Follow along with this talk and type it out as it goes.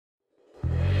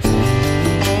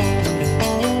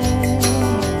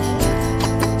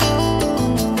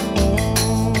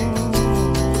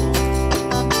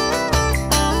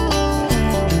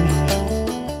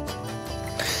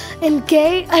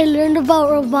GATE, I learned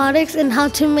about robotics and how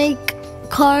to make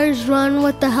cars run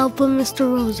with the help of Mr.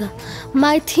 Rosa.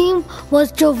 My team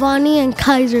was Giovanni and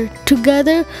Kaiser.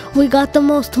 Together, we got the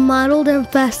most modeled and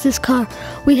fastest car.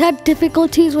 We had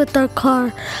difficulties with our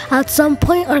car. At some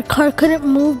point, our car couldn't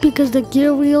move because the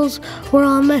gear wheels were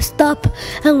all messed up,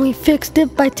 and we fixed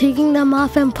it by taking them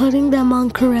off and putting them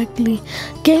on correctly.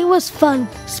 GATE was fun,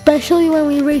 especially when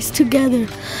we raced together.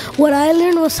 What I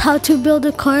learned was how to build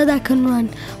a car that can run.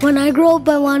 When I grow up,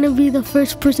 I want to be the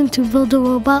first person to build a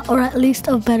robot, or at least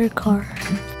a better car.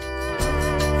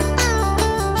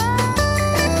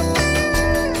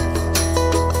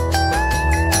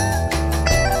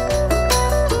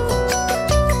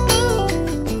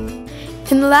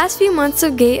 In the last few months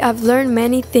of GATE, I've learned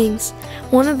many things.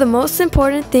 One of the most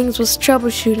important things was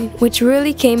troubleshooting, which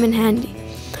really came in handy.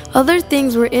 Other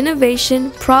things were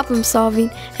innovation, problem solving,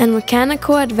 and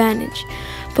mechanical advantage.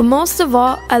 But most of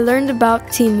all, I learned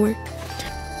about teamwork.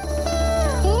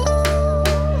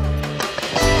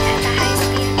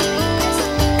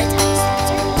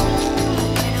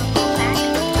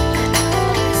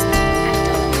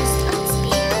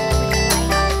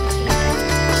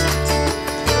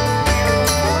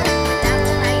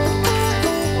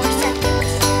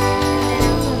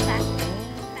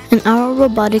 In our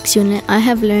robotics unit, I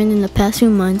have learned in the past few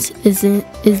months is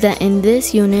that in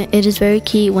this unit, it is very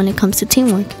key when it comes to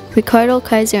teamwork. Ricardo,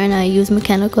 Kaiser, and I use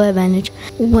mechanical advantage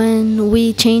when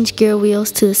we change gear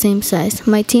wheels to the same size.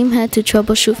 My team had to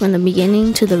troubleshoot from the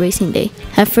beginning to the racing day.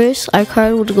 At first, our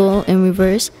car would go in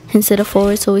reverse instead of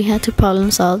forward, so we had to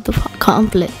problem solve the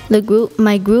conflict.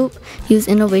 My group used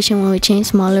innovation when we changed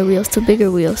smaller wheels to bigger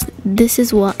wheels. This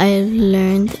is what I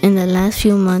learned in the last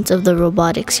few months of the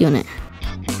robotics unit.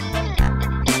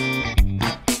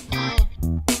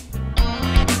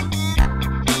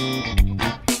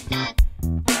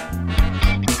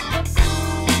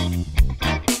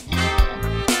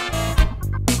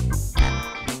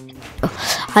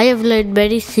 I have learned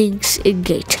many things in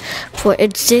GATE. For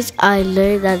instance, I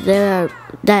learned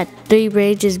that 3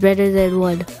 brains is better than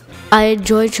 1. I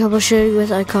enjoyed troubleshooting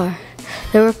with our car.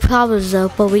 There were problems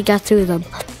though, but we got through them.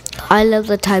 I love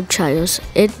the time trials.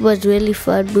 It was really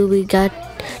fun when we got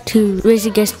to race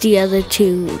against the other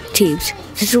 2 teams.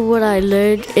 This is what I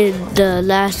learned in the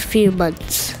last few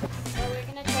months.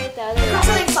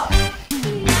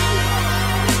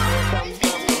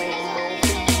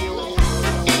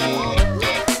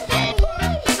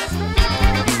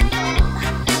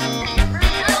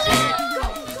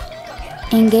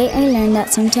 In GATE, I learned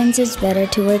that sometimes it's better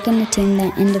to work in a team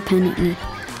than independently.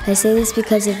 I say this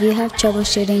because if you have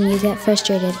troubleshooting, you get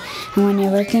frustrated, and when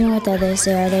you're working with others,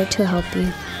 they are there to help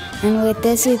you. And with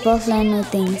this, we both learned new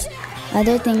things.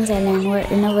 Other things I learned were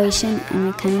innovation and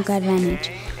mechanical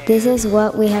advantage. This is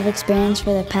what we have experienced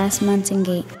for the past months in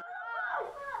GATE.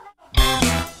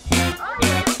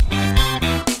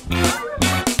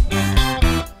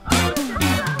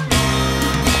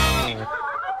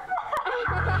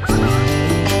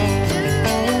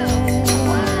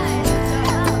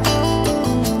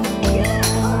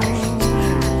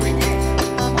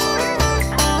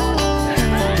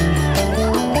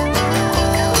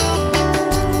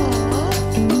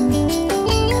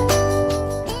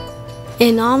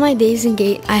 In all my days in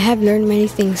GATE, I have learned many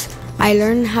things. I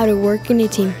learned how to work in a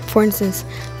team. For instance,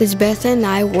 Ms. Beth and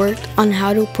I worked on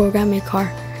how to program a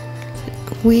car.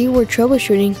 We were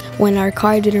troubleshooting when our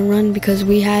car didn't run because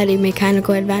we had a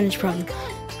mechanical advantage problem.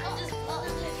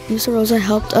 Mr. Rosa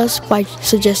helped us by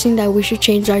suggesting that we should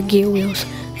change our gear wheels.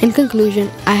 In conclusion,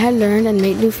 I had learned and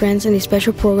made new friends in a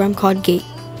special program called GATE.